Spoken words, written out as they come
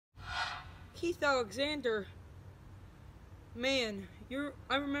Keith Alexander. Man,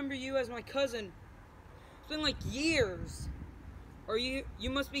 I remember you as my cousin. It's been like years. You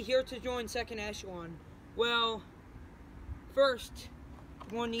must be here to join second echelon. Well, first,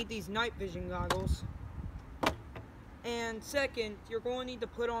 you're going to need these night vision goggles. And second, you're going to need to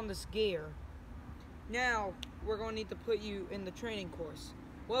put on this gear. Now, we're going to need to put you in the training course.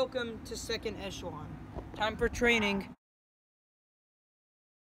 Welcome to second echelon. Time for training.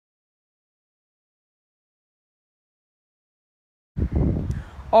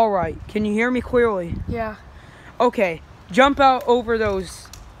 Alright, can you hear me clearly? Yeah. Okay, jump out over those.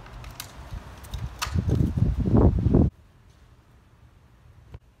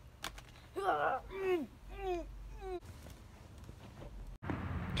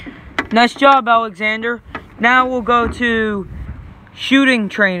 Nice job, Alexander. Now we'll go to shooting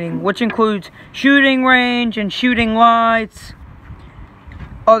training, which includes shooting range and shooting lights,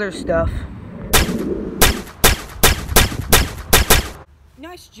 other stuff.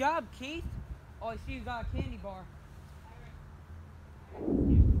 Nice job, Keith. Oh, I see you got a candy bar.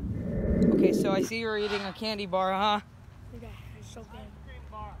 Okay, so I see you're eating a candy bar, huh? Yeah, it's so good.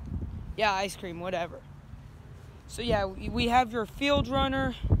 Yeah, ice cream, whatever. So yeah, we have your field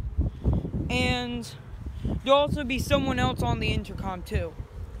runner, and there'll also be someone else on the intercom too.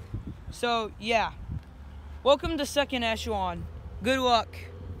 So yeah, welcome to second echelon. Good luck.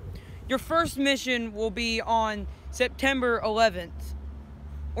 Your first mission will be on September 11th.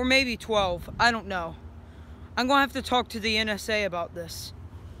 Or maybe 12, I don't know. I'm gonna have to talk to the NSA about this.